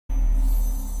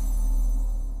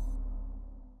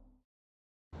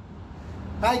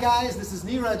Hi guys, this is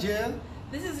Neeraj here.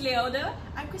 This is Leoda.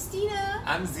 I'm Christina.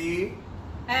 I'm Z.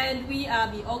 And we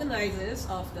are the organizers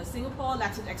of the Singapore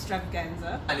Latin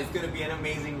Extravaganza. And it's going to be an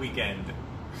amazing weekend.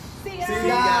 See ya! See you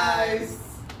guys!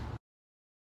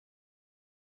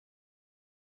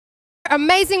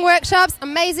 Amazing workshops,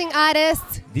 amazing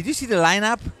artists. Did you see the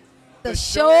lineup? The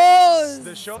shows.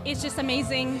 It's just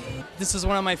amazing. This is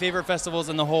one of my favorite festivals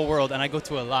in the whole world, and I go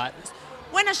to a lot.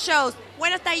 Buenos shows,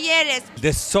 buenos talleres.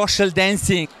 The social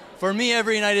dancing. For me,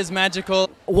 every night is magical.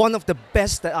 One of the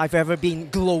best that I've ever been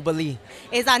globally.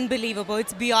 It's unbelievable.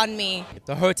 It's beyond me.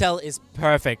 The hotel is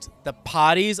perfect. The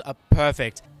parties are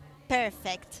perfect.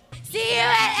 Perfect. See you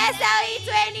at SLE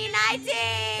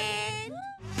 2019!